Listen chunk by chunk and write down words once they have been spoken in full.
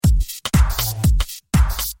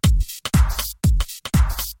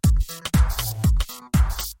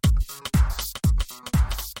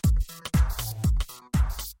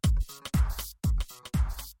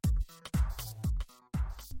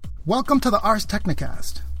Welcome to the Ars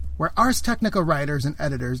Technicast, where Ars Technica writers and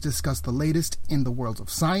editors discuss the latest in the worlds of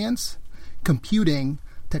science, computing,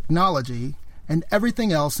 technology, and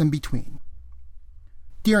everything else in between.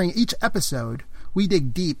 During each episode, we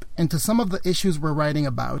dig deep into some of the issues we're writing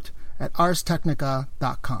about at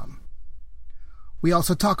arstechnica.com. We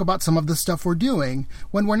also talk about some of the stuff we're doing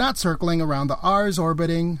when we're not circling around the Ars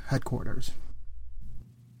orbiting headquarters.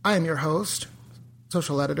 I am your host,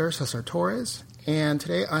 social editor Cesar Torres, and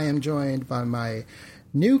today I am joined by my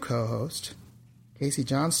new co-host, Casey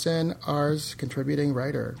Johnston, Ars contributing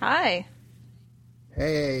writer. Hi.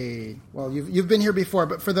 Hey. Well, you've been here before,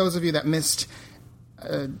 but for those of you that missed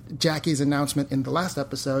Jackie's announcement in the last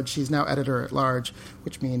episode, she's now editor-at-large,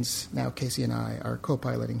 which means now Casey and I are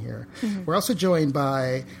co-piloting here. Mm-hmm. We're also joined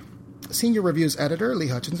by Senior Reviews Editor Lee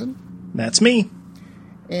Hutchinson. That's me.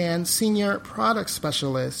 And Senior Product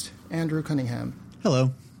Specialist Andrew Cunningham.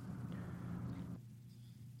 Hello.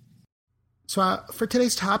 So for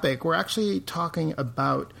today's topic, we're actually talking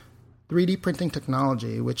about 3D printing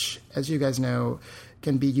technology, which, as you guys know,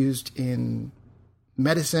 can be used in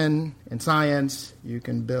medicine and science. You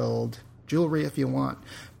can build jewelry if you want,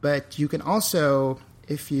 but you can also,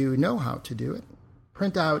 if you know how to do it,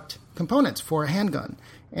 print out components for a handgun.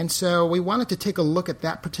 And so we wanted to take a look at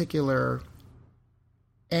that particular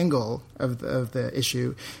angle of the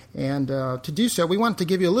issue. And to do so, we wanted to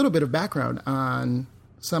give you a little bit of background on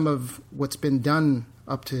some of what's been done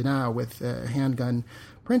up to now with handgun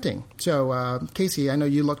printing. So, Casey, I know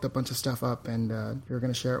you looked a bunch of stuff up, and you're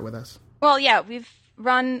going to share it with us. Well, yeah, we've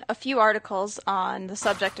run a few articles on the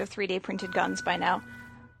subject of 3D printed guns by now.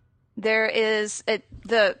 There is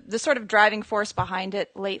the sort of driving force behind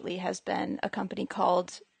it lately has been a company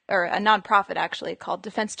called, or a nonprofit actually, called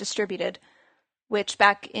Defense Distributed, which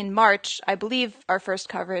back in March, I believe our first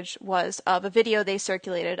coverage was of a video they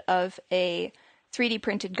circulated of a 3D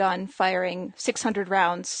printed gun firing 600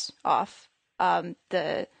 rounds off.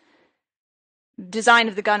 The design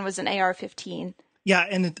of the gun was an AR-15. Yeah,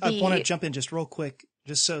 and I want to jump in just real quick,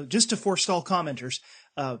 just to forestall commenters.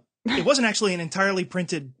 It wasn't actually an entirely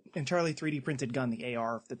 3D printed gun, the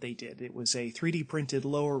AR that they did. It was a 3D printed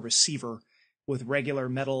lower receiver with regular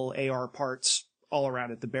metal AR parts all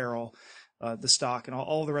around it, the barrel, the stock, and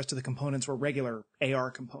all the rest of the components were regular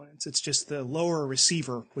AR components. It's just the lower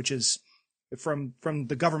receiver, which is, from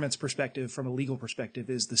the government's perspective, from a legal perspective,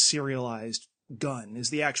 is the serialized gun, is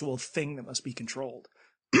the actual thing that must be controlled.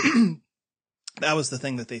 That was the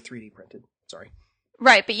thing that they 3D printed. Sorry.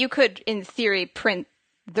 Right, but you could, in theory, print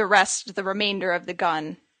the remainder of the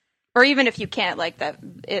gun. Or even if you can't, like that,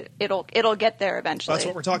 it'll get there eventually. That's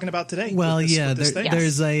what we're talking about today. Well,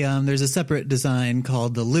 there's a separate design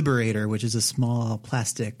called the Liberator, which is a small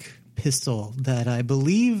plastic pistol that I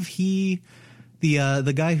believe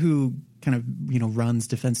the guy who kind of runs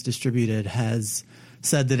Defense Distributed has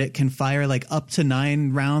said that it can fire like up to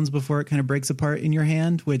 9 rounds before it kind of breaks apart in your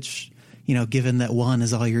hand, which, given that 1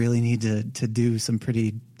 is all you really need to do some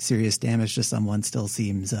pretty serious damage to someone, still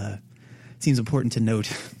seems important to note.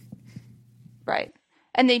 Right.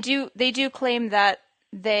 And they do claim that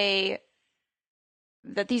these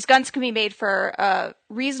guns can be made for a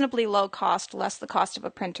reasonably low cost, less the cost of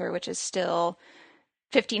a printer, which is still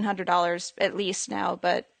 $1,500 at least now,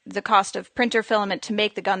 but the cost of printer filament to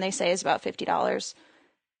make the gun, they say, is about $50.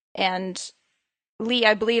 And Lee,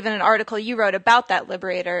 I believe in an article you wrote about that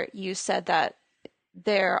Liberator, you said that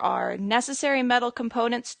there are necessary metal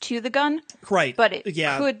components to the gun. Right. But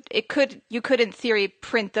you could in theory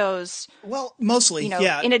print those. Well, mostly,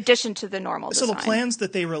 in addition to the normal design. So the plans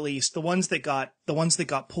that they released, the ones that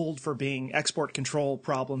got pulled for being export control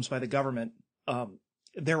problems by the government,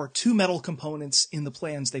 there were 2 metal components in the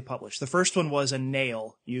plans they published. The first one was a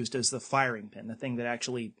nail used as the firing pin, the thing that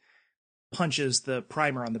actually punches the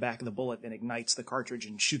primer on the back of the bullet and ignites the cartridge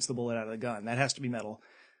and shoots the bullet out of the gun. That has to be metal.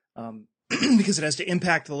 Because it has to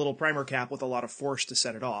impact the little primer cap with a lot of force to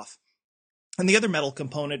set it off. And the other metal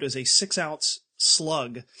component is a 6-ounce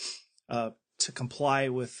slug to comply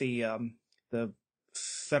with the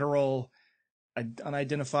federal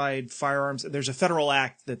unidentified firearms. There's a federal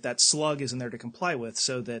act that slug is in there to comply with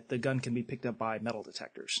so that the gun can be picked up by metal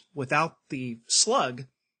detectors. Without the slug,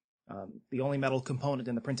 the only metal component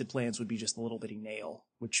in the printed plans would be just a little bitty nail,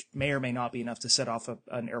 which may or may not be enough to set off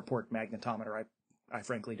an airport magnetometer. I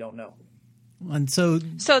frankly don't know. And so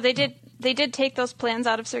they did take those plans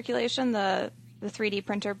out of circulation, the 3D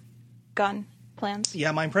printer gun plans.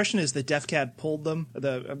 Yeah, my impression is that DefCAD pulled them,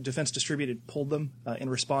 the Defense Distributed pulled them in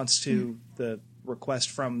response to the request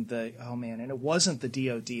from and it wasn't the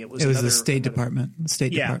DoD. It was the State Department.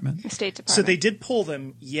 State Department. So they did pull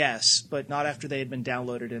them, yes, but not after they had been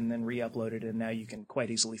downloaded and then re-uploaded, and now you can quite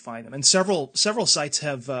easily find them. And several sites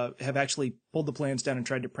have actually pulled the plans down and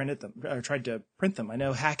tried to print them. I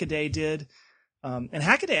know Hackaday did, and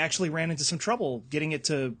Hackaday actually ran into some trouble getting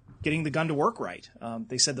the gun to work right.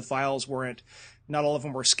 They said the files not all of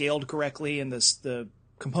them were scaled correctly, and the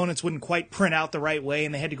components wouldn't quite print out the right way,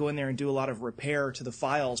 and they had to go in there and do a lot of repair to the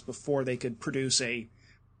files before they could produce a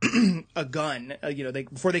gun,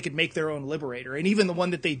 before they could make their own Liberator. And even the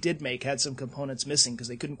one that they did make had some components missing because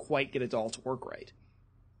they couldn't quite get it all to work right.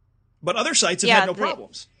 But other sites have had no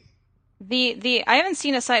problems. I haven't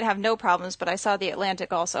seen a site have no problems, but I saw the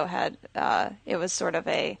Atlantic also had, it was sort of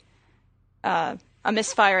a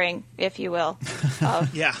misfiring, if you will,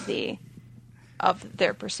 of of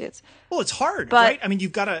their pursuits. Well, it's hard, right? I mean,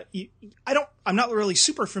 you've got to. I'm not really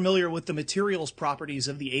super familiar with the materials properties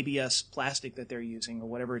of the ABS plastic that they're using or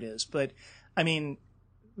whatever it is, but I mean,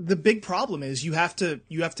 the big problem is you have to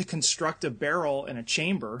construct a barrel and a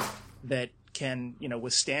chamber that can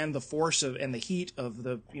withstand the force and the heat of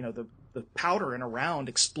the powder in a round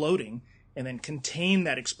exploding, and then contain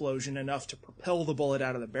that explosion enough to propel the bullet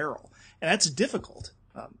out of the barrel, and that's difficult.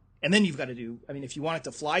 And then you've got to if you want it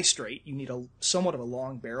to fly straight, you need somewhat of a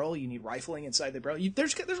long barrel. You need rifling inside the barrel.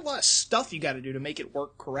 There's a lot of stuff you got to do to make it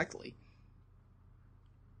work correctly.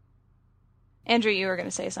 Andrew, you were going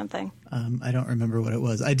to say something. I don't remember what it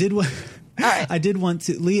was. I did. All right. I did want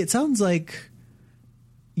to. Lee, it sounds like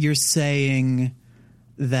you're saying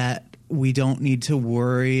that we don't need to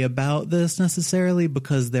worry about this necessarily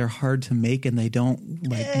because they're hard to make and they don't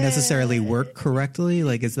necessarily work correctly.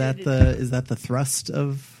 Like, is that the thrust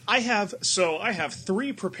of? I have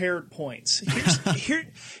 3 prepared points.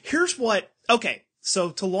 Here's what. Okay,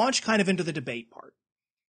 so to launch kind of into the debate part,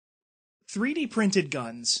 3D printed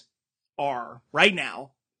guns are right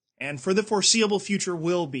now, and for the foreseeable future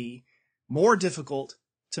will be, more difficult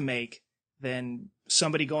to make than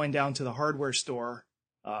somebody going down to the hardware store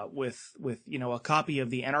with a copy of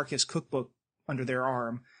the Anarchist Cookbook under their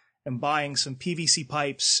arm and buying some PVC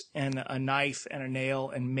pipes and a knife and a nail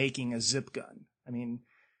and making a zip gun. I mean,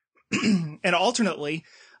 and alternately,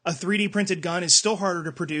 a 3D printed gun is still harder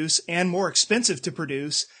to produce and more expensive to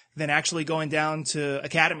produce than actually going down to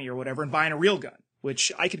Academy or whatever and buying a real gun,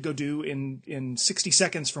 which I could go do in 60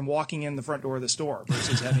 seconds from walking in the front door of the store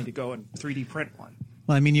versus having to go and 3D print one.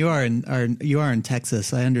 Well, I mean, you are in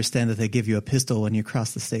Texas. I understand that they give you a pistol when you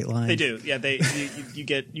cross the state line. They do, yeah. You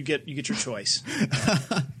get your choice.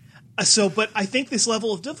 But I think this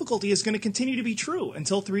level of difficulty is going to continue to be true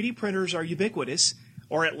until 3D printers are ubiquitous,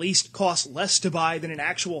 or at least cost less to buy than an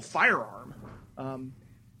actual firearm.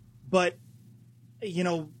 But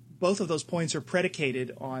both of those points are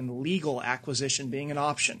predicated on legal acquisition being an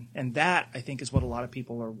option, and that I think is what a lot of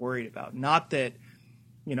people are worried about. Not that,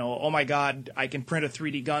 oh my God, I can print a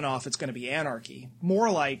 3D gun off, it's going to be anarchy.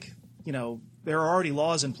 More like, there are already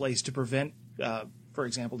laws in place to prevent, for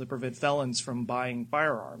example, to prevent felons from buying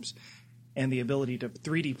firearms, and the ability to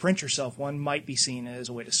 3D print yourself one might be seen as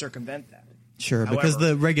a way to circumvent that. Sure, because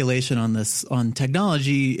the regulation on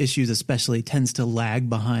technology issues especially tends to lag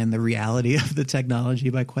behind the reality of the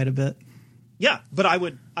technology by quite a bit. Yeah, but I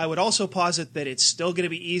would also posit that it's still going to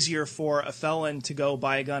be easier for a felon to go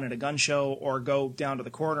buy a gun at a gun show or go down to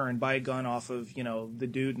the corner and buy a gun off of, the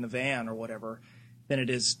dude in the van or whatever than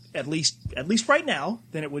it is, at least right now,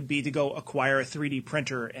 than it would be to go acquire a 3D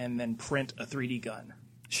printer and then print a 3D gun.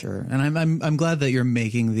 Sure, and I'm glad that you're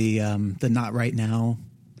making the not right now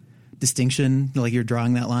distinction, like you're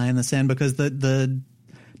drawing that line in the sand, because the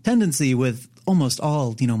tendency with almost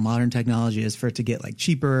all modern technology is for it to get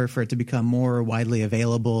cheaper, for it to become more widely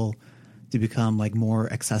available, to become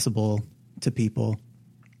more accessible to people.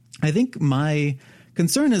 I think my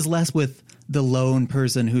concern is less with the lone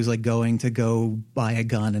person who's going to go buy a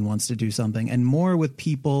gun and wants to do something, and more with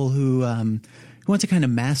people who want to kind of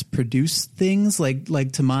mass produce things.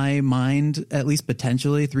 Like to my mind, at least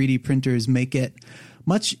potentially, 3D printers make it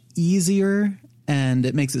much easier, and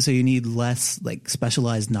it makes it so you need less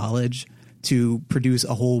specialized knowledge to produce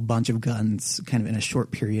a whole bunch of guns kind of in a short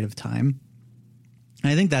period of time.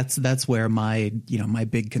 And I think that's where my my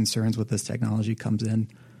big concerns with this technology comes in.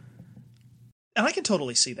 And I can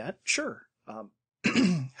totally see that, sure.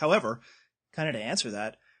 However, kind of to answer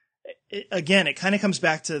that, it kind of comes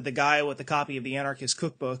back to the guy with the copy of the Anarchist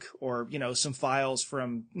Cookbook, or some files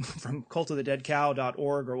from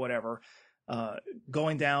cultofthedeadcow.org or whatever,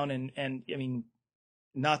 going down and I mean,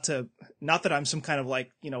 not that I'm some kind of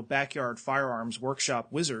like, backyard firearms workshop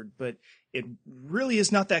wizard, but it really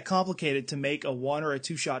is not that complicated to make a 1 or a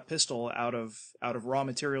 2-shot pistol out of raw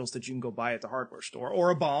materials that you can go buy at the hardware store, or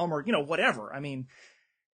a bomb, or, whatever. I mean,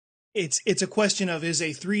 it's a question of, is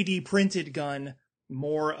a 3D printed gun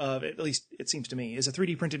more of, at least it seems to me, is a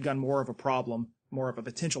 3D printed gun more of a problem, more of a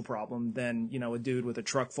potential problem than, a dude with a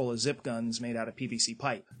truck full of zip guns made out of PVC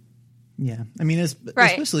pipe. Yeah. I mean,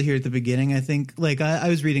 especially here at the beginning, I think, like, I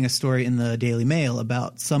was reading a story in the Daily Mail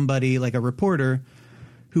about somebody, like a reporter,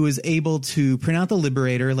 who was able to print out the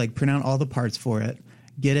Liberator, like print out all the parts for it,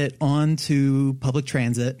 get it onto public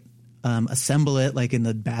transit, assemble it like in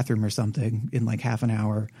the bathroom or something in like half an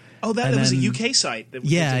hour. Oh, that was a UK site. That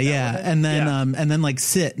yeah. And then like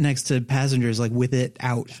sit next to passengers, like with it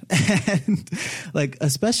out. And like,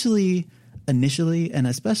 especially initially, and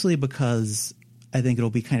especially because I think it'll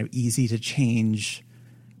be kind of easy to change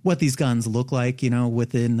what these guns look like,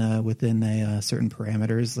 within a certain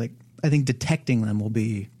parameters. Like, I think detecting them will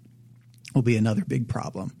be another big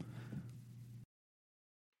problem.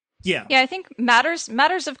 Yeah. I think matters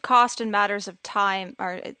of cost and matters of time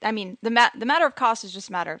are. I mean, the matter of cost is just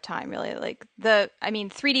a matter of time, really. Like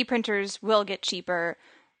 3D printers will get cheaper.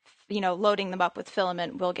 Loading them up with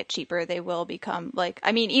filament will get cheaper. They will become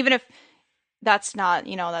even if that's not,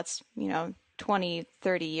 that's 20,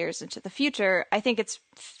 30 years into the future, I think it's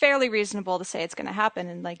fairly reasonable to say it's going to happen.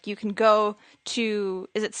 And like, you can go to,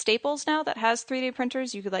 is it Staples now that has 3D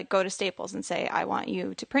printers? You could like go to Staples and say, I want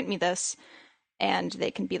you to print me this. And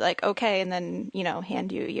they can be like, okay. And then,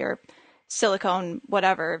 hand you your silicone,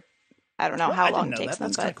 whatever. I don't know how long it takes them.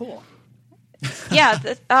 That's kind of cool. Yeah.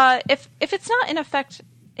 If it's not in effect,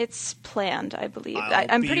 it's planned, I believe.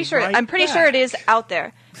 I'm pretty sure it is out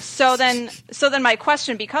there. So then my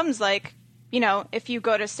question becomes like, if you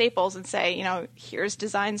go to Staples and say, here's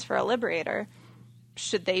designs for a Liberator,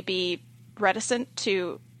 should they be reticent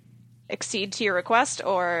to accede to your request,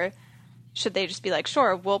 or should they just be like,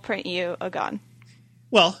 sure, we'll print you a gun?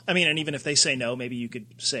 Well, I mean, and even if they say no, maybe you could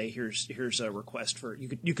say, here's a request for,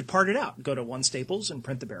 you could part it out. Go to one Staples and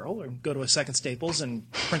print the barrel, or go to a second Staples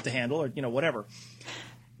and print the handle, or, whatever.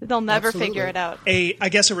 They'll never figure it out. I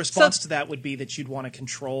guess a response to that would be that you'd want to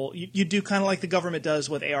control. You'd do kind of like the government does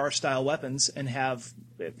with AR-style weapons, and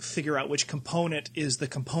figure out which component is the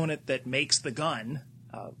component that makes the gun,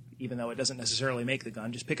 even though it doesn't necessarily make the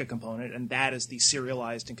gun. Just pick a component, and that is the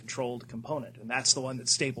serialized and controlled component, and that's the one that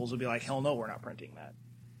Staples would be like, hell no, we're not printing that.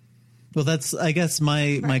 Well, that's, I guess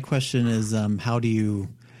my question is, how do you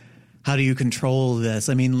control this?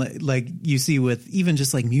 I mean, like you see with even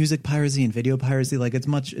just like music piracy and video piracy, like it's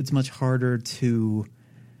much harder to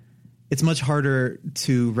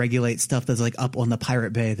regulate stuff that's like up on the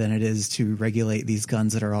Pirate Bay than it is to regulate these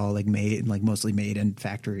guns that are all like made, like mostly made in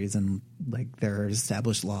factories, and like there are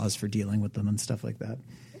established laws for dealing with them and stuff like that.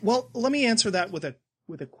 Well, let me answer that with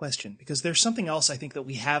a question, because there's something else I think that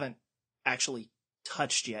we haven't actually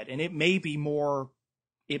touched yet, and it may be more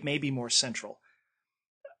central.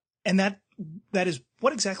 And that is,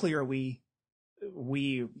 what exactly are we,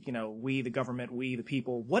 the government, we, the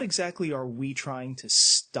people, what exactly are we trying to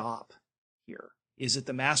stop here? Is it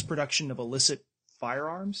the mass production of illicit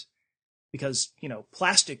firearms? Because,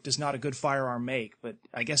 plastic does not a good firearm make, but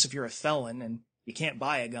I guess if you're a felon and you can't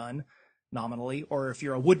buy a gun nominally, or if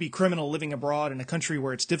you're a would-be criminal living abroad in a country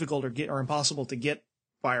where it's difficult or impossible to get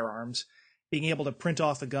firearms, being able to print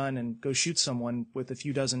off a gun and go shoot someone with a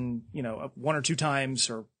few dozen, 1 or 2 times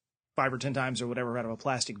or 5 or 10 times or whatever out of a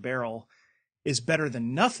plastic barrel is better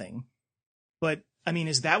than nothing. But I mean,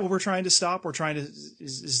 is that what we're trying to stop?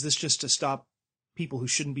 Is this just to stop people who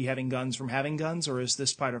shouldn't be having guns from having guns? Or is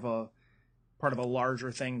this part of a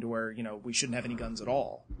larger thing to where, we shouldn't have any guns at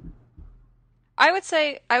all? I would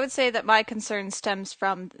say that my concern stems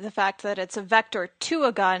from the fact that it's a vector to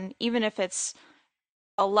a gun, even if it's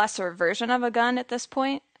a lesser version of a gun at this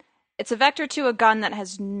point. It's a vector to a gun that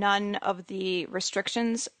has none of the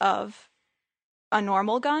restrictions of a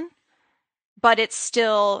normal gun, but it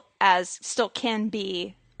still can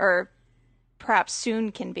be, or perhaps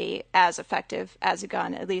soon can be, as effective as a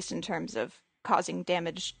gun, at least in terms of causing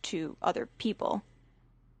damage to other people.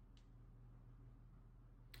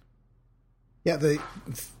 Yeah, the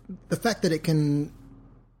fact that it can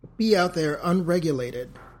be out there unregulated,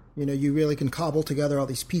 you really can cobble together all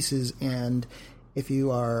these pieces, and if you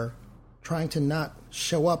are trying to not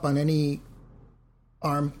show up on any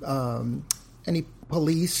any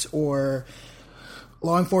police or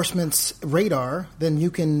law enforcement's radar, then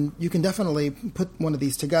you can definitely put one of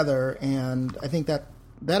these together. And I think that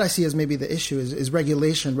I see as maybe the issue is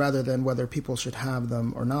regulation rather than whether people should have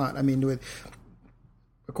them or not. I mean,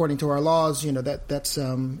 according to our laws, that's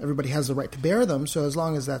everybody has the right to bear them. So as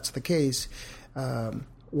long as that's the case,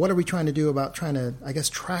 what are we trying to do about trying to, I guess,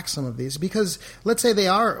 track some of these? Because let's say they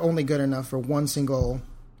are only good enough for one single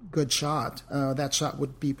good shot. That shot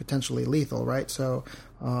would be potentially lethal, right? So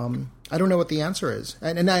I don't know what the answer is.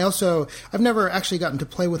 And I've never actually gotten to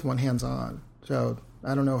play with one hands-on. So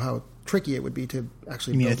I don't know how tricky it would be to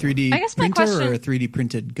actually build a 3D printer question, or a 3D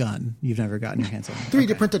printed gun? You've never gotten your hands on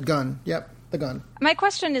 3D printed gun. Yep, the gun. My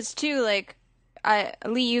question is too, like,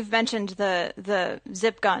 Lee, you've mentioned the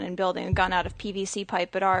zip gun and building a gun out of PVC pipe,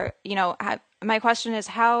 but my question is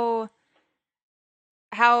how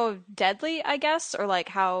deadly, I guess, or like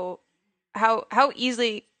how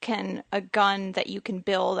easily can a gun that you can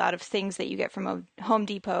build out of things that you get from a Home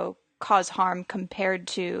Depot cause harm compared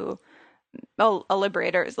to a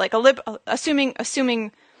Liberator? Like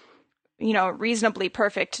assuming reasonably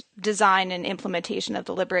perfect design and implementation of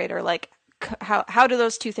the Liberator, like how do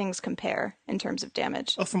those two things compare in terms of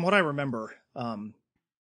damage? Well, from what I remember,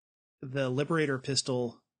 the Liberator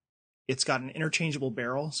pistol, it's got an interchangeable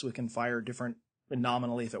barrel, so it can fire different,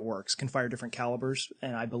 nominally if it works, can fire different calibers.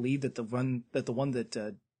 And I believe that the one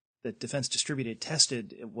that Defense Distributed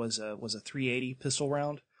tested, it was a 380 pistol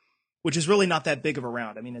round, which is really not that big of a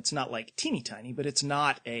round. I mean, it's not like teeny tiny, but it's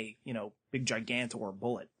not a big gigantor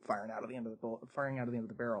bullet firing out of the end of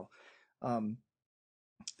the barrel.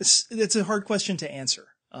 It's a hard question to answer.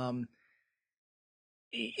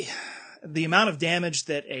 The amount of damage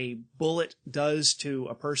that a bullet does to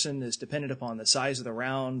a person is dependent upon the size of the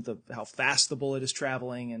round, how fast the bullet is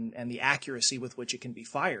traveling, and the accuracy with which it can be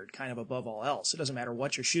fired, kind of above all else. It doesn't matter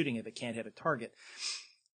what you're shooting if it can't hit a target.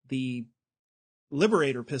 The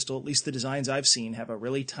Liberator pistol, at least the designs I've seen, have a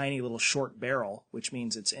really tiny little short barrel, which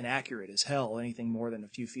means it's inaccurate as hell, anything more than a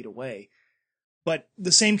few feet away. But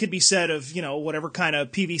the same could be said of, whatever kind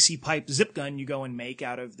of PVC pipe zip gun you go and make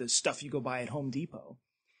out of the stuff you go buy at Home Depot.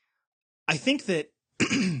 I think that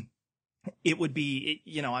it would be,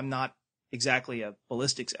 I'm not exactly a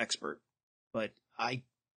ballistics expert, but I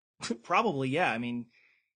probably, yeah. I mean,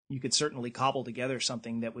 you could certainly cobble together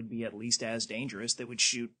something that would be at least as dangerous, that would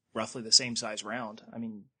shoot roughly the same size round. I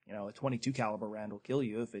mean, a 22 caliber round will kill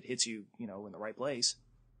you if it hits you, in the right place,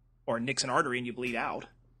 or nicks an artery and you bleed out.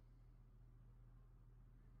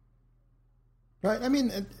 Right. I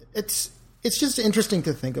mean, it's just interesting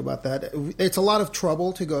to think about that. It's a lot of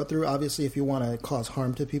trouble to go through. Obviously, if you want to cause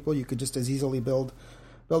harm to people, you could just as easily build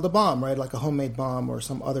a bomb, right? Like a homemade bomb or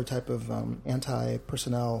some other type of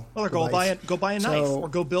anti-personnel. Well, or go buy a knife, or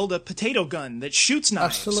go build a potato gun that shoots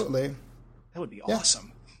knives. Absolutely. That would be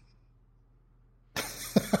awesome.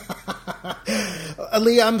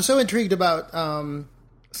 Lee, I'm so intrigued about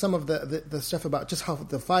some of the stuff about just how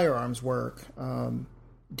the firearms work.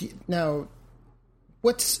 Now,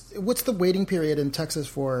 what's the waiting period in Texas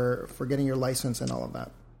for getting your license and all of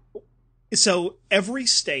that? So every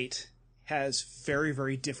state has very,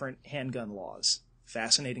 very different handgun laws,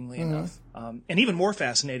 fascinatingly enough. And even more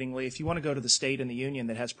fascinatingly, if you want to go to the state in the union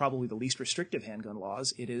that has probably the least restrictive handgun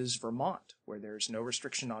laws, it is Vermont, where there's no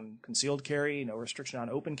restriction on concealed carry, no restriction on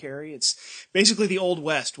open carry. It's basically the Old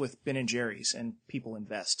West with Ben & Jerry's and people in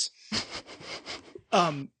vests.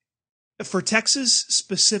 For Texas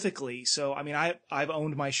specifically, so, I mean, I've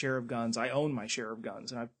owned my share of guns. I own my share of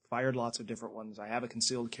guns, and I've fired lots of different ones. I have a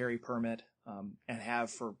concealed carry permit, and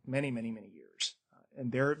have for many, many, many years.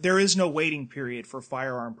 And there is no waiting period for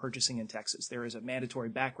firearm purchasing in Texas. There is a mandatory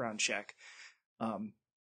background check.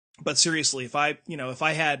 But seriously, if I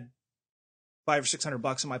had $500 or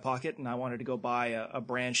 $600 in my pocket and I wanted to go buy a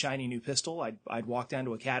brand shiny new pistol, I'd walk down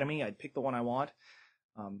to Academy, I'd pick the one I want,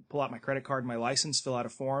 pull out my credit card and my license, fill out a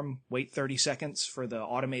form, wait 30 seconds for the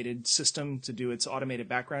automated system to do its automated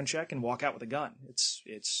background check, and walk out with a gun.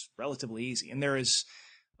 It's relatively easy. And there is,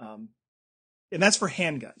 and that's for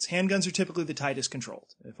handguns. Handguns are typically the tightest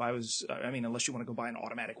controlled. Unless you want to go buy an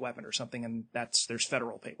automatic weapon or something, and there's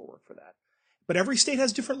federal paperwork for that. But every state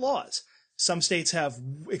has different laws. Some states have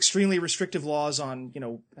extremely restrictive laws on,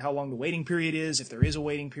 how long the waiting period is, if there is a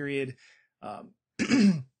waiting period.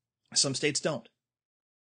 Some states don't.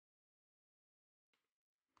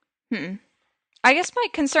 I guess my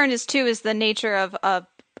concern is the nature of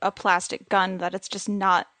a plastic gun, that it's just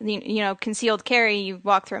not, concealed carry. You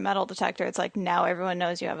walk through a metal detector, it's like now everyone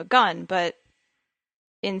knows you have a gun. But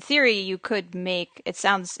in theory, you could make, it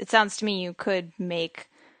sounds to me, you could make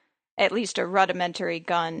at least a rudimentary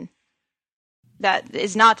gun that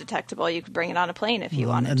is not detectable. You could bring it on a plane if you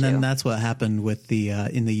wanted to. And then that's what happened with the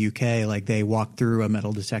in the UK. Like, they walk through a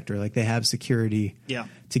metal detector. Like, they have security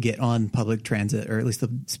to get on public transit, or at least the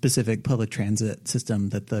specific public transit system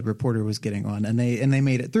that the reporter was getting on, and they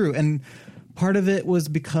made it through. And part of it was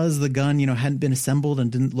because the gun, hadn't been assembled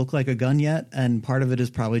and didn't look like a gun yet. And part of it is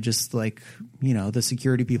probably just like, the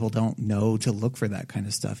security people don't know to look for that kind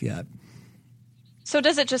of stuff yet. So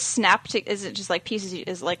does it just snap is it just like pieces,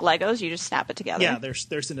 is like Legos? You just snap it together? Yeah,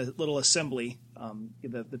 there's a little assembly.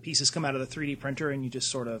 The pieces come out of the 3D printer and you just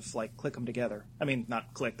sort of like click them together. I mean,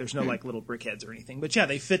 not click. There's no like little brick heads or anything. But yeah,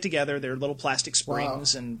 they fit together. They're little plastic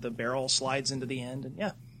springs and the barrel slides into the end. And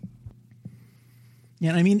yeah.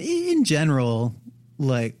 Yeah, I mean, in general,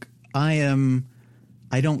 like I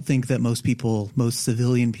don't think that most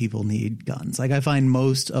civilian people need guns. Like I find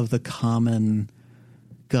most of the common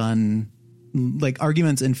gun like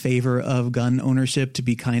arguments in favor of gun ownership to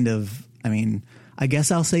be kind of, I mean, I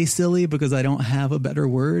guess I'll say silly because I don't have a better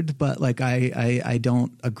word, but like I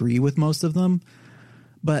don't agree with most of them.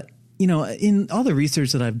 But, in all the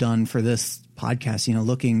research that I've done for this podcast,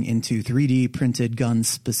 looking into 3D printed guns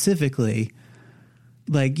specifically,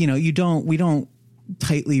 like, we don't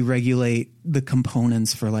tightly regulate the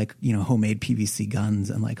components for like, homemade PVC guns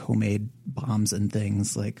and like homemade bombs and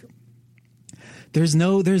things. Like there's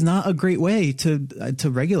not a great way to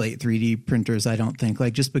regulate 3D printers. I don't think,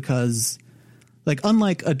 like, just because like,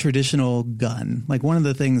 unlike a traditional gun, like one of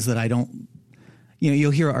the things that I don't,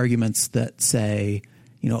 you'll hear arguments that say,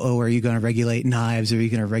 oh, are you going to regulate knives? Are you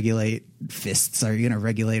going to regulate fists? Are you going to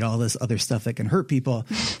regulate all this other stuff that can hurt people?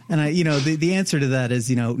 And the answer to that is,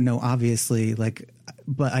 no, obviously, like,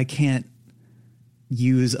 but I can't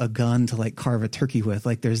use a gun to like carve a turkey with.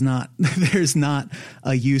 Like there's not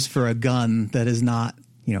a use for a gun that is not,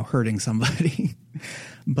 hurting somebody.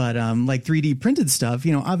 But like 3D printed stuff,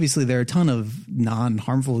 obviously there are a ton of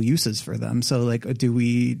non-harmful uses for them. So like,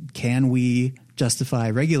 can we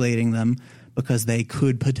justify regulating them because they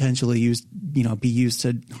could potentially be used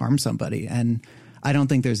to harm somebody? And I don't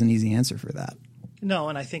think there's an easy answer for that. No,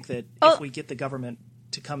 and I think that if we get the government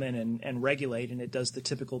to come in and regulate, and it does the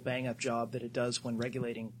typical bang-up job that it does when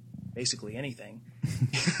regulating basically anything,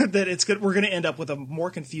 that we're going to end up with a more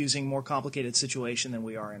confusing, more complicated situation than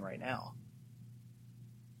we are in right now.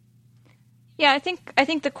 Yeah, I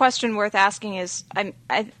think the question worth asking is,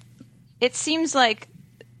 it seems like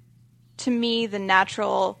to me the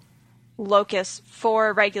natural locus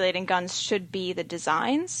for regulating guns should be the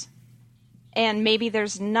designs, and maybe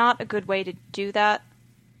there's not a good way to do that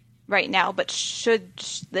right now, but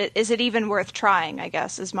is it even worth trying, I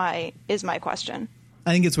guess, is my question.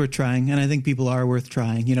 I think it's worth trying, and I think people are worth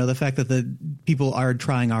trying. The fact that the people are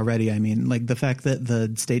trying already, I mean, like the fact that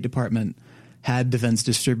the State Department had Defense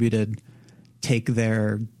Distributed take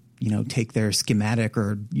their schematic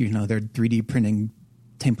or, their 3D printing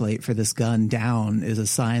template for this gun down is a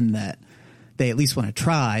sign that they at least want to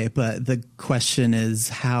try. But the question is,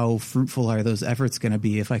 how fruitful are those efforts going to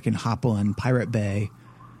be if I can hop on Pirate Bay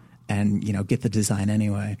and, get the design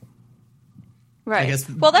anyway? Right.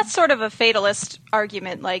 Well, that's sort of a fatalist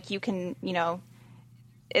argument. Like you can,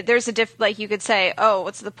 there's like you could say, oh,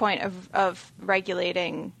 what's the point of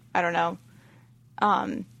regulating? I don't know.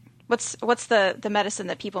 What's the medicine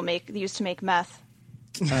that people use to make meth?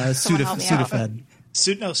 Sudafed.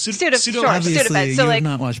 Sure, obviously, Sudafed. So you like, have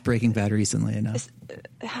not watched Breaking Bad recently enough.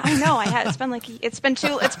 I know I had. It's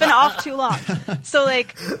been off too long. So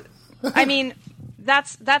like, I mean,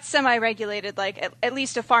 that's semi-regulated. Like at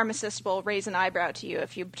least a pharmacist will raise an eyebrow to you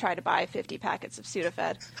if you try to buy 50 packets of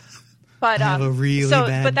Sudafed. But I have a really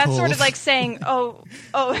bad but that's cold. sort of like saying,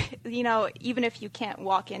 even if you can't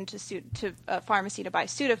walk into a pharmacy to buy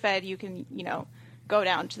Sudafed, you can, go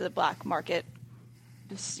down to the black market,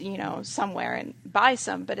 somewhere and buy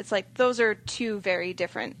some. But it's like those are two very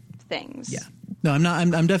different things. Yeah. No, I'm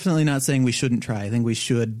not. I'm definitely not saying we shouldn't try. I think we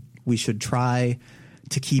should try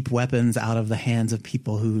to keep weapons out of the hands of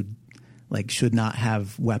people who like should not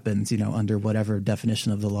have weapons, under whatever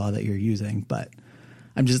definition of the law that you're using. But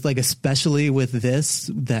I'm just like, especially with this,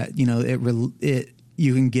 that,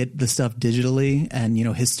 you can get the stuff digitally and,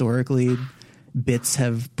 historically bits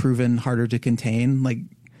have proven harder to contain. Like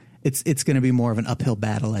it's going to be more of an uphill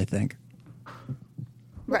battle, I think.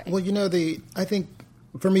 Right. Well, I think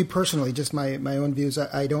for me personally, just my own views,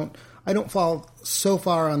 I don't fall so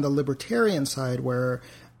far on the libertarian side where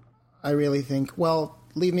I really think, well,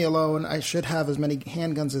 leave me alone. I should have as many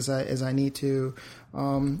handguns as I need to.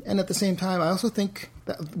 And at the same time, I also think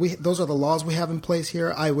that those are the laws we have in place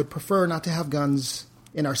here. I would prefer not to have guns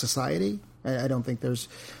in our society. I don't think there's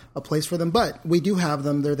a place for them, but we do have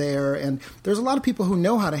them. They're there. And there's a lot of people who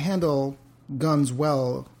know how to handle guns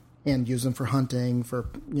well and use them for hunting, for,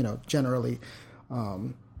 generally,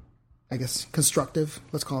 I guess, constructive,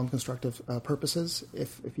 let's call them constructive purposes,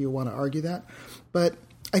 if you want to argue that. But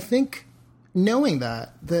I think knowing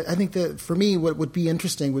that, I think that for me, what would be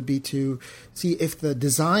interesting would be to see if the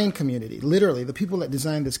design community, literally the people that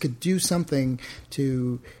designed this, could do something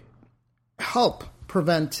to help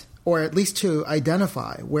prevent, or at least to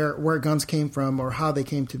identify where guns came from or how they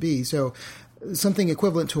came to be. So something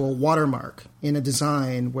equivalent to a watermark in a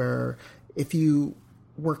design where if you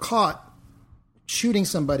were caught shooting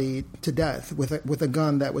somebody to death with a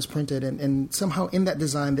gun that was printed, and somehow in that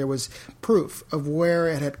design there was proof of where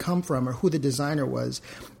it had come from or who the designer was.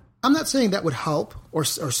 I'm not saying that would help or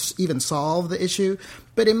even solve the issue,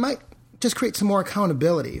 but it might just create some more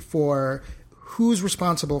accountability for who's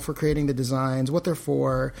responsible for creating the designs, what they're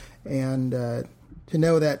for, and to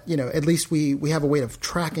know that, at least we have a way of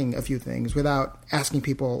tracking a few things without asking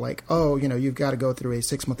people like, oh, you've got to go through a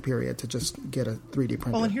 6-month period to just get a 3D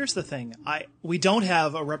printer. Well, and here's the thing. We don't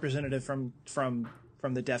have a representative from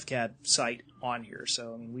the DefCAD site on here.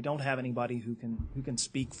 So, we don't have anybody who can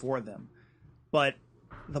speak for them. But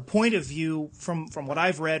the point of view from what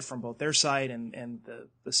I've read from both their site and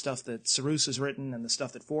the stuff that Cyrus has written and the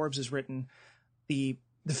stuff that Forbes has written, the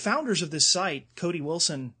founders of this site, Cody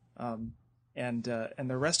Wilson, and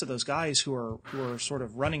the rest of those guys who are sort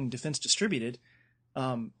of running Defense Distributed,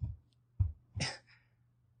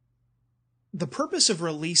 the purpose of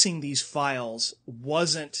releasing these files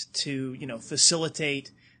wasn't to,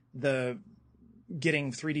 facilitate the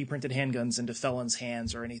getting 3D printed handguns into felons'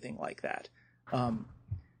 hands or anything like that.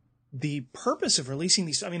 The purpose of releasing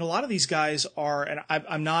these, a lot of these guys are, and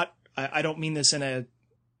I don't mean this in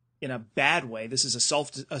a bad way. This is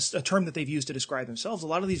a term that they've used to describe themselves. A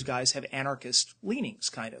lot of these guys have anarchist leanings,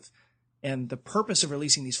 kind of. And the purpose of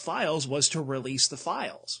releasing these files was to release the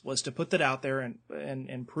files, was to put that out there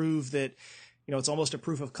and prove that, it's almost a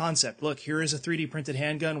proof of concept. Look, here is a 3D printed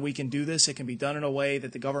handgun. We can do this. It can be done in a way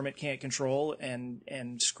that the government can't control,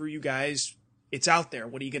 and screw you guys. It's out there.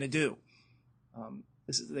 What are you going to do?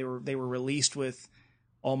 They were released with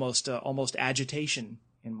almost agitation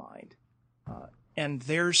in mind. And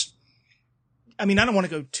there's, I don't want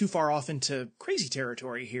to go too far off into crazy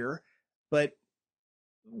territory here, but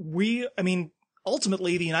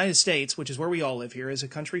ultimately the United States, which is where we all live here, is a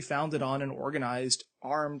country founded on an organized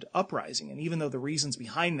armed uprising. And even though the reasons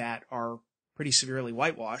behind that are pretty severely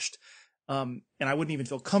whitewashed, and I wouldn't even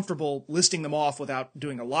feel comfortable listing them off without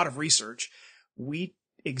doing a lot of research, we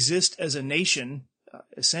exist as a nation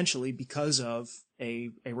essentially because of a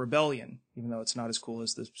rebellion, even though it's not as cool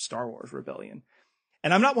as the Star Wars rebellion.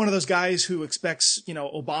 And I'm not one of those guys who expects,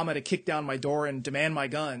 Obama to kick down my door and demand my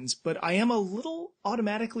guns, but I am a little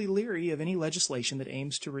automatically leery of any legislation that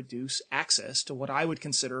aims to reduce access to what I would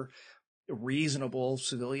consider reasonable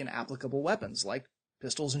civilian applicable weapons like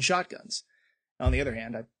pistols and shotguns. On the other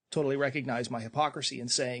hand, I totally recognize my hypocrisy in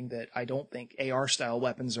saying that I don't think AR-style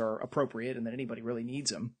weapons are appropriate and that anybody really needs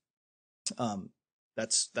them.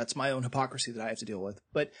 That's my own hypocrisy that I have to deal with.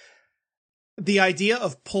 But the idea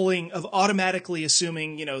of automatically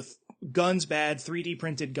assuming, guns bad, 3D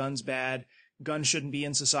printed guns bad, guns shouldn't be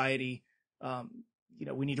in society,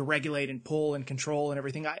 we need to regulate and pull and control and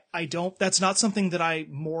everything. That's not something that I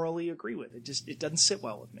morally agree with. It doesn't sit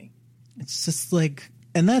well with me. It's just like,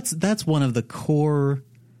 and that's one of the core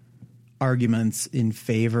arguments in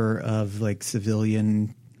favor of like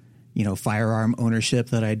civilian, firearm ownership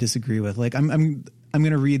that I disagree with. Like I'm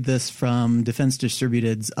going to read this from Defense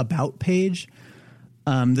Distributed's About page.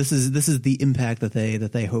 This is the impact that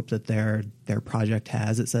they hope that their project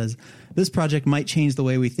has. It says, this project might change the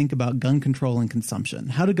way we think about gun control and consumption.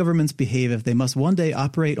 How do governments behave if they must one day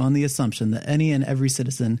operate on the assumption that any and every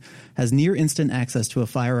citizen has near instant access to a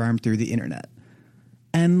firearm through the internet?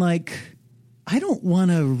 And like, I don't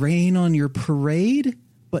want to rain on your parade,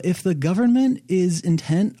 but if the government is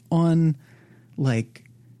intent on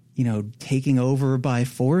taking over by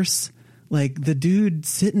force, like the dude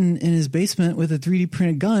sitting in his basement with a 3D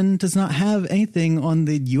printed gun does not have anything on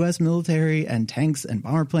the U.S. military and tanks and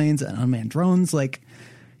bomber planes and unmanned drones. Like,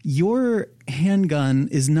 your handgun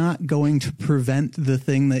is not going to prevent the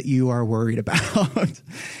thing that you are worried about.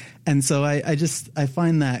 And so I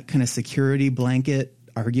find that kind of security blanket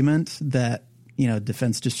argument that,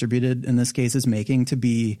 Defense Distributed in this case is making to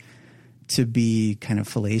be kind of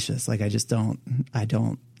fallacious. Like, I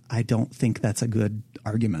don't think that's a good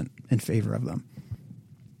argument in favor of them.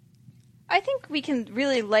 I think we can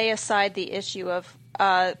really lay aside the issue of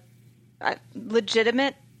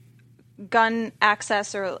legitimate gun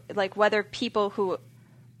access, or like whether people who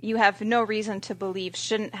you have no reason to believe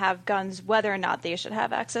shouldn't have guns, whether or not they should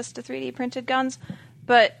have access to 3D printed guns.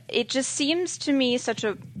 But it just seems to me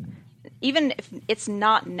even if it's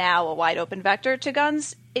not now a wide open vector to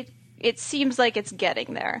guns, it seems like it's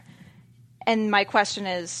getting there. And my question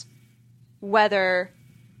is, whether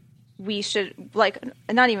we should, like,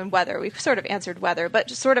 not even whether, we've sort of answered whether, but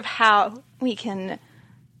just sort of how we can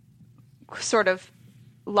sort of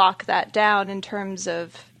lock that down in terms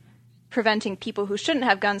of preventing people who shouldn't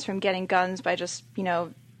have guns from getting guns by just,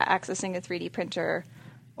 accessing a 3D printer.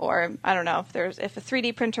 Or I don't know if a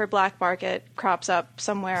 3D printer black market crops up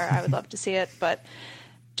somewhere, I would love to see it, but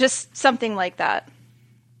just something like that.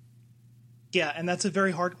 Yeah, and that's a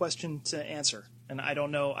very hard question to answer. And I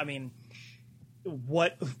don't know, I mean,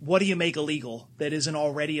 what do you make illegal that isn't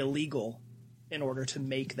already illegal in order to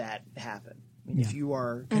make that happen? I mean, if you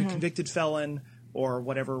are a convicted felon or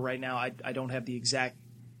whatever right now, I don't have the exact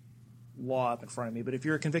law up in front of me, but if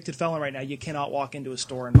you're a convicted felon right now, you cannot walk into a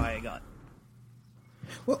store and buy a gun.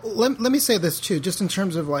 Well, let me say this too, just in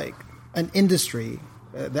terms of like an industry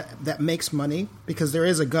that makes money, because there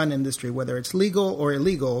is a gun industry, whether it's legal or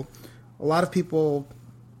illegal. A lot of people,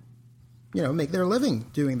 make their living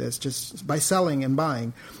doing this just by selling and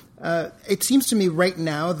buying. It seems to me right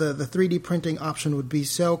now the 3D printing option would be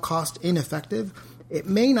so cost ineffective. It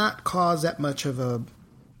may not cause that much of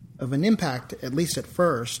an impact, at least at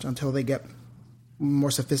first, until they get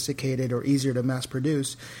more sophisticated or easier to mass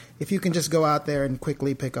produce. If you can just go out there and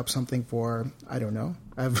quickly pick up something for, I don't know,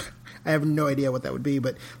 I have no idea what that would be,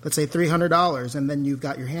 but let's say $300, and then you've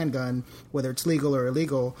got your handgun, whether it's legal or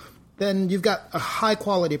illegal, then you've got a high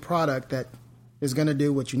quality product that is going to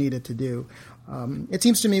do what you need it to do. It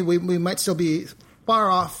seems to me we might still be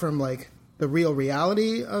far off from like the real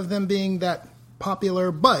reality of them being that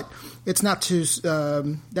popular, but it's not too,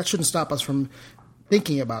 that shouldn't stop us from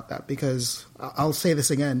thinking about that, because I'll say this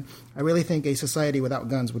again, I really think a society without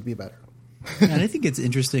guns would be better. And I think it's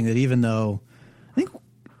interesting that even though I think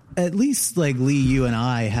at least like Lee, you and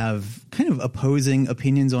I have kind of opposing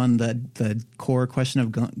opinions on the core question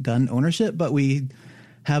of gun ownership, but we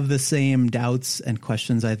have the same doubts and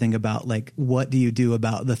questions, I think, about like, what do you do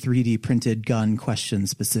about the 3D printed gun question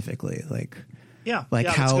specifically? Like,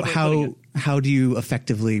 how do you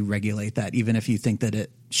effectively regulate that, even if you think that it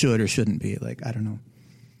should or shouldn't be? Like, I don't know.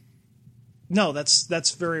 No,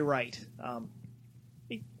 that's very right.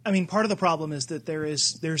 I mean, part of the problem is that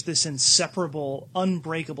there's this inseparable,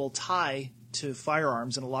 unbreakable tie to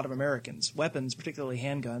firearms in a lot of Americans. Weapons, particularly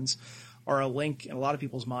handguns, are a link in a lot of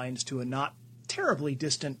people's minds to a not terribly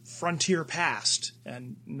distant frontier past,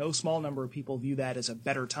 and no small number of people view that as a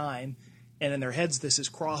better time. And in their heads, this is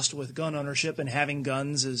crossed with gun ownership and having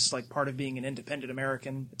guns is like part of being an independent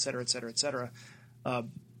American, et cetera, et cetera, et cetera.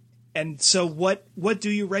 And so what do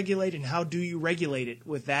you regulate, and how do you regulate it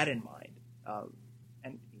with that in mind?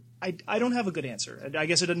 And I don't have a good answer. I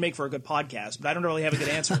guess it doesn't make for a good podcast, but I don't really have a good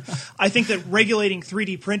answer. I think that regulating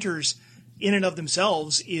 3D printers in and of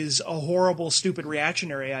themselves is a horrible, stupid,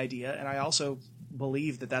 reactionary idea. And I also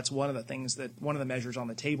believe that that's one of the measures on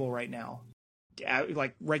the table right now,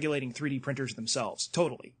 like regulating 3D printers themselves.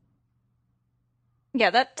 Totally.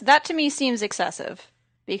 Yeah, that to me seems excessive,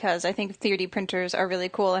 because I think 3D printers are really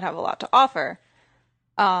cool and have a lot to offer.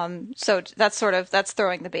 So that's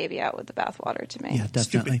throwing the baby out with the bathwater to me. Yeah,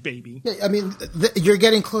 definitely. Stupid baby. Yeah, I mean, you're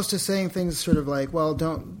getting close to saying things sort of like, well,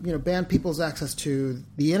 don't ban people's access to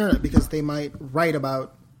the internet because they might write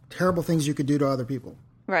about terrible things you could do to other people.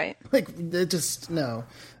 Right. Like, that's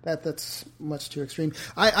much too extreme.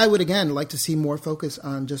 I would, again, like to see more focus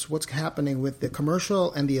on just what's happening with the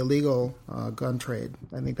commercial and the illegal gun trade.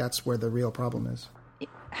 I think that's where the real problem is.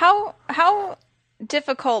 How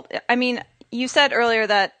difficult, I mean, you said earlier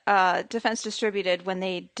that Defense Distributed, when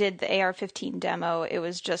they did the AR-15 demo, it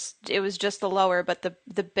was just the lower, but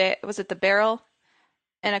was it the barrel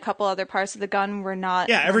and a couple other parts of the gun were not,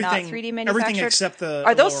 everything, not 3D manufactured? Everything except the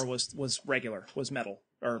lower was regular, was metal.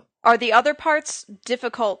 Are the other parts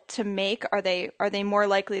difficult to make? Are they more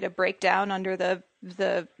likely to break down under the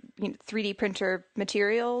 3D printer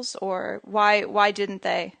materials, or why didn't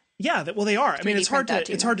they? Yeah, well, they are. I mean, it's hard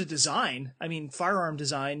to design. I mean, firearm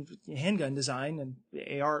design, handgun design, and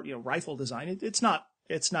AR, rifle design. It's not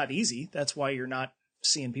easy. That's why you're not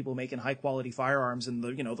seeing people making high quality firearms in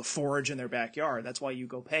the forge in their backyard. That's why you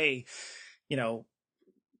go pay, $500,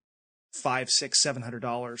 $600,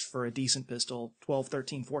 $700 for a decent pistol,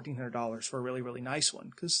 $1,200, $1,300, $1,400 for a really, really nice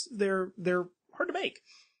one, because they're hard to make.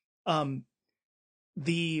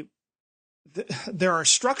 There are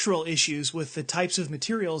structural issues with the types of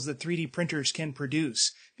materials that 3D printers can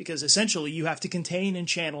produce, because essentially you have to contain and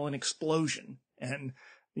channel an explosion. And,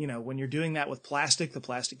 when you're doing that with plastic, the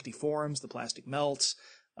plastic deforms, the plastic melts.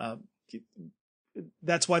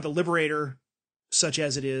 That's why the Liberator, such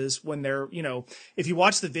as it is, when they're, if you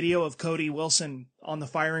watch the video of Cody Wilson on the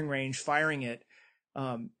firing range firing it,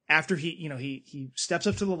 after he steps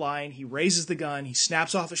up to the line, he raises the gun, he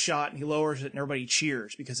snaps off a shot, and he lowers it, and everybody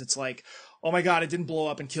cheers because it's like, oh my God, it didn't blow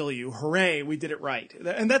up and kill you. Hooray, we did it right.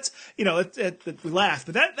 And that's, we laugh,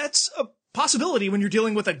 but that's a possibility when you're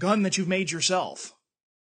dealing with a gun that you've made yourself.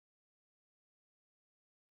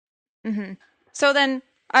 Mm-hmm. So then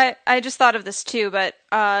I just thought of this too, but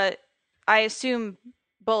I assume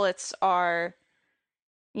bullets are,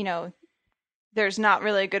 there's not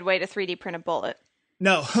really a good way to 3D print a bullet.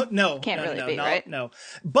 No. Can't really be, right? No.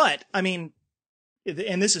 But, I mean,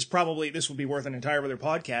 and this would be worth an entire other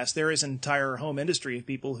podcast. There is an entire home industry of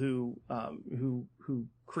people who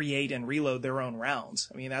create and reload their own rounds.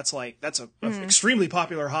 I mean, that's a extremely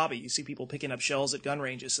popular hobby. You see people picking up shells at gun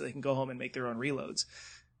ranges so they can go home and make their own reloads.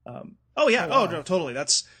 Oh yeah. Oh no, totally.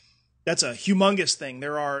 That's a humongous thing.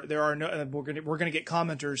 There are no, we're gonna get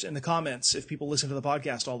commenters in the comments if people listen to the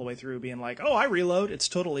podcast all the way through being like, oh, I reload. It's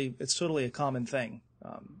totally a common thing.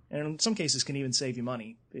 And in some cases can even save you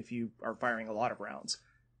money if you are firing a lot of rounds.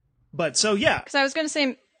 But so yeah. Because I was gonna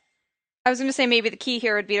say maybe the key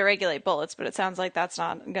here would be to regulate bullets, but it sounds like that's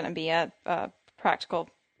not gonna be a practical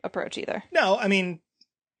approach either. No, I mean,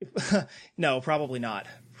 no, probably not.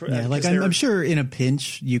 Yeah, like I'm sure in a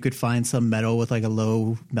pinch you could find some metal with like a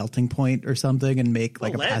low melting point or something and make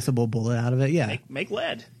like a passable bullet out of it. Yeah, make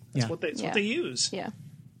lead. That's what they use. Yeah.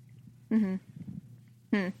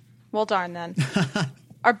 Mm-hmm. Well, darn then.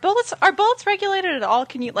 Are bullets regulated at all?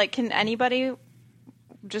 Can anybody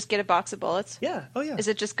just get a box of bullets? Yeah. Oh yeah. Is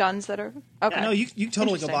it just guns that are okay? Yeah, no, you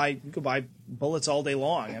totally go buy bullets all day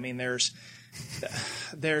long. I mean, there's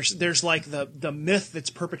like the myth that's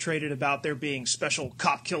perpetrated about there being special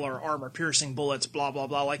cop killer armor piercing bullets, blah blah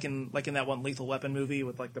blah, like in that one Lethal Weapon movie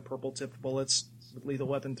with like the purple tipped bullets, Lethal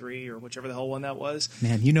Weapon 3 or whichever the hell one that was.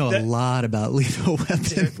 Man, you know a lot about Lethal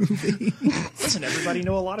Weapon movie. Doesn't everybody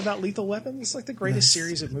know a lot about Lethal Weapon? It's like the greatest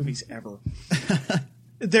series of movies ever.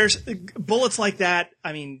 There's bullets like that.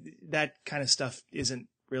 I mean, that kind of stuff isn't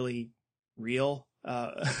really real.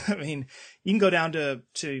 I mean, you can go down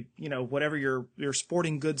to whatever your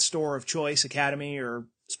sporting goods store of choice, Academy or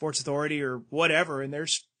Sports Authority or whatever, and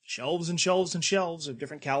there's shelves and shelves and shelves of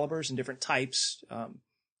different calibers and different types.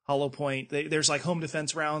 Hollow point. There's like home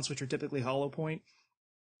defense rounds, which are typically hollow point,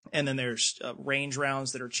 and then there's range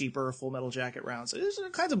rounds that are cheaper, full metal jacket rounds. There's all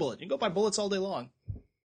kinds of bullets. You can go buy bullets all day long.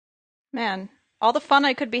 Man, all the fun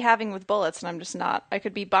I could be having with bullets, and I'm just not. I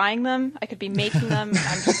could be buying them. I could be making them.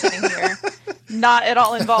 I'm just sitting here. Not at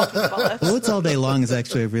all involved with bullets. Bullets all day long is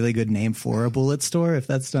actually a really good name for a bullet store. If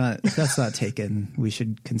that's not taken, we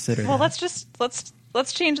should consider. Well,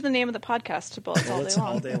 let's change the name of the podcast to Bullets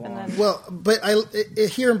All Day Long. Then... Well, but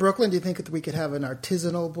here in Brooklyn, do you think that we could have an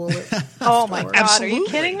artisanal bullet? Oh my God, Absolutely. Are you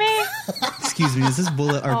kidding me? Excuse me, is this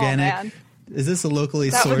bullet organic? Oh, man. Is this a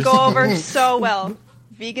locally that sourced? That would go over so well.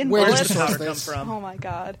 Vegan Where bullets. does the powder come from? Oh my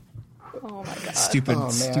God. Stupid. Oh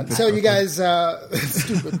man. Stupid so you guys,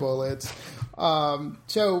 stupid bullets.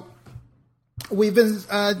 So we've been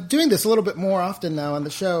doing this a little bit more often now on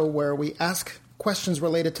the show, where we ask questions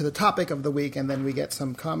related to the topic of the week, and then we get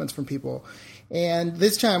some comments from people. And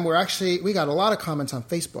this time we got a lot of comments on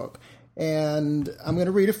Facebook, and I'm going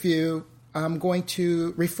to read a few. I'm going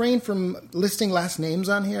to refrain from listing last names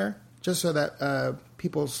on here, just so that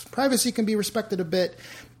people's privacy can be respected a bit.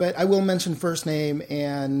 But I will mention first name,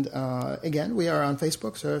 and again, we are on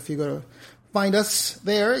Facebook, so if you go to find us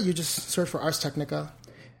there, you just search for Ars Technica.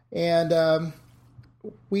 And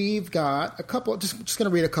we've got a couple, just going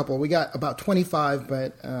to read a couple. We got about 25,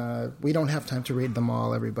 but we don't have time to read them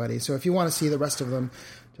all, everybody. So if you want to see the rest of them,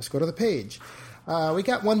 just go to the page. We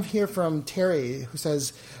got one here from Terry who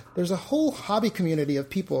says, there's a whole hobby community of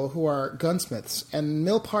people who are gunsmiths and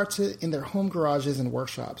mill parts in their home garages and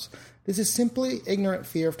workshops. This is simply ignorant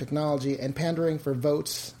fear of technology and pandering for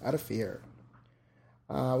votes out of fear.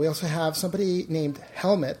 We also have somebody named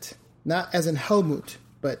Helmet, not as in Helmut,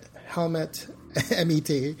 but Helmet,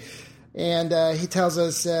 M-E-T. And he tells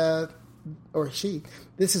us, or she,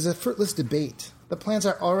 this is a fruitless debate. The plans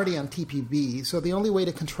are already on TPB, so the only way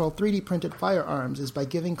to control 3D printed firearms is by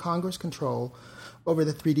giving Congress control over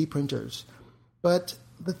the 3D printers. But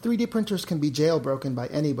the 3D printers can be jailbroken by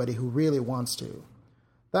anybody who really wants to.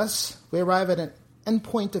 Thus, we arrive at an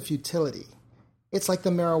endpoint of futility. It's like the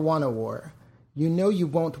marijuana war. You know you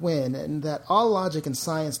won't win, and that all logic and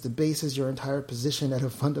science debases your entire position at a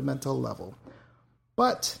fundamental level.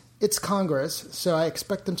 But it's Congress, so I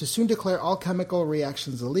expect them to soon declare all chemical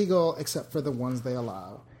reactions illegal, except for the ones they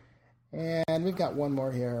allow. And we've got one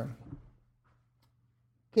more here.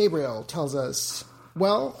 Gabriel tells us,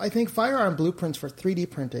 well, I think firearm blueprints for 3D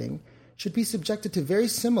printing should be subjected to very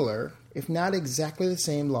similar, if not exactly the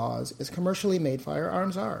same laws as commercially made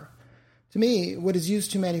firearms are. To me, what is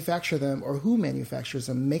used to manufacture them or who manufactures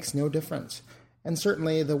them makes no difference, and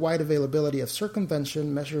certainly the wide availability of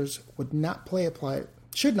circumvention measures should not play a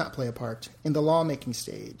part in the lawmaking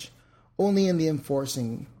stage, only in the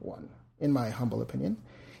enforcing one, in my humble opinion,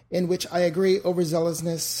 in which I agree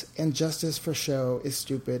overzealousness and justice for show is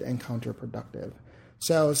stupid and counterproductive.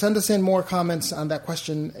 So send us in more comments on that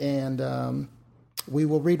question, and we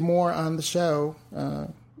will read more on the show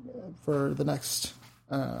for the next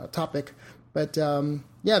topic. But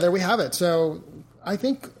there we have it. So I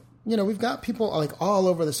think, we've got people like all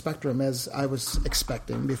over the spectrum, as I was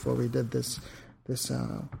expecting before we did this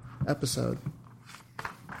episode.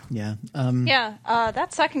 Yeah.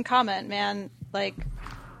 That second comment, man, like,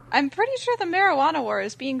 I'm pretty sure the marijuana war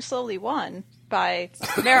is being slowly won by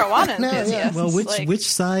marijuana enthusiasts. Well, which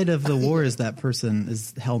side of the war is that person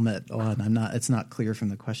is helmet on? It's not clear from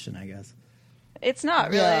the question, I guess. It's not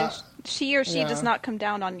really. Yeah. She or she does not come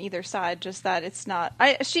down on either side, just that it's not.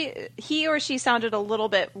 He or she sounded a little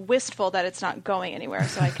bit wistful that it's not going anywhere,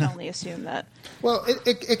 so I can only assume that. Well,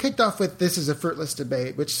 it kicked off with this is a fruitless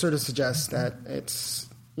debate, which sort of suggests that it's,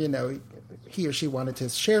 he or she wanted to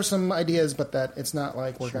share some ideas, but that it's not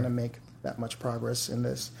like we're going to make that much progress in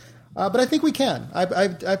this. But I think we can.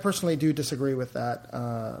 I personally do disagree with that.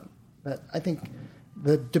 That I think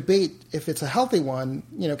the debate, if it's a healthy one,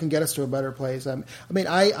 can get us to a better place.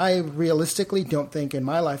 I realistically don't think in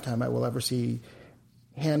my lifetime I will ever see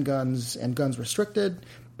handguns and guns restricted,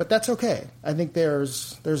 but that's okay. I think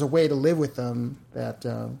there's a way to live with them that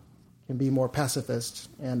can be more pacifist,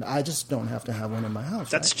 and I just don't have to have one in my house.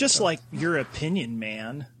 That's right? just like your opinion,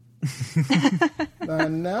 man.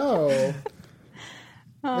 No.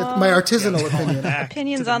 It's my artisanal opinion.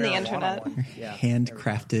 Opinions on the internet. Yeah,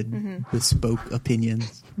 handcrafted, bespoke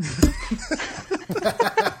opinions.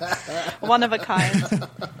 One of a kind.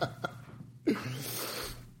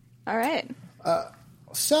 All right.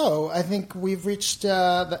 So I think we've reached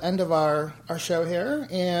the end of our show here,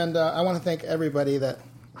 and I want to thank everybody that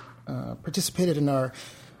participated in our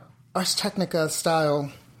Ars Technica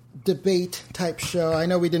style debate type show. I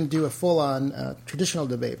know we didn't do a full-on traditional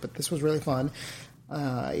debate, but this was really fun.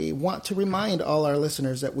 I want to remind all our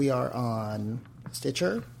listeners that we are on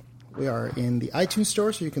Stitcher. We are in the iTunes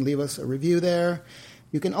store, so you can leave us a review there.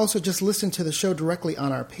 You can also just listen to the show directly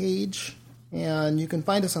on our page, and you can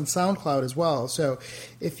find us on SoundCloud as well. So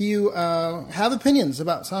if you have opinions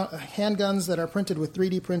about handguns that are printed with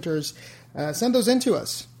 3D printers, send those in to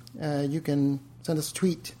us. You can send us a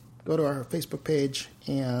tweet, go to our Facebook page,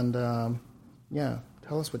 and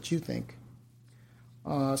tell us what you think.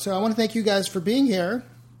 So I want to thank you guys for being here,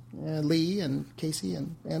 Lee and Casey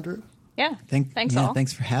and Andrew. Yeah, thanks all.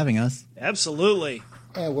 Thanks for having us. Absolutely.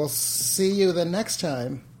 And we'll see you the next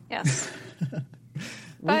time. Yes.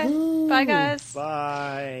 Bye. Bye, guys.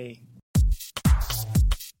 Bye.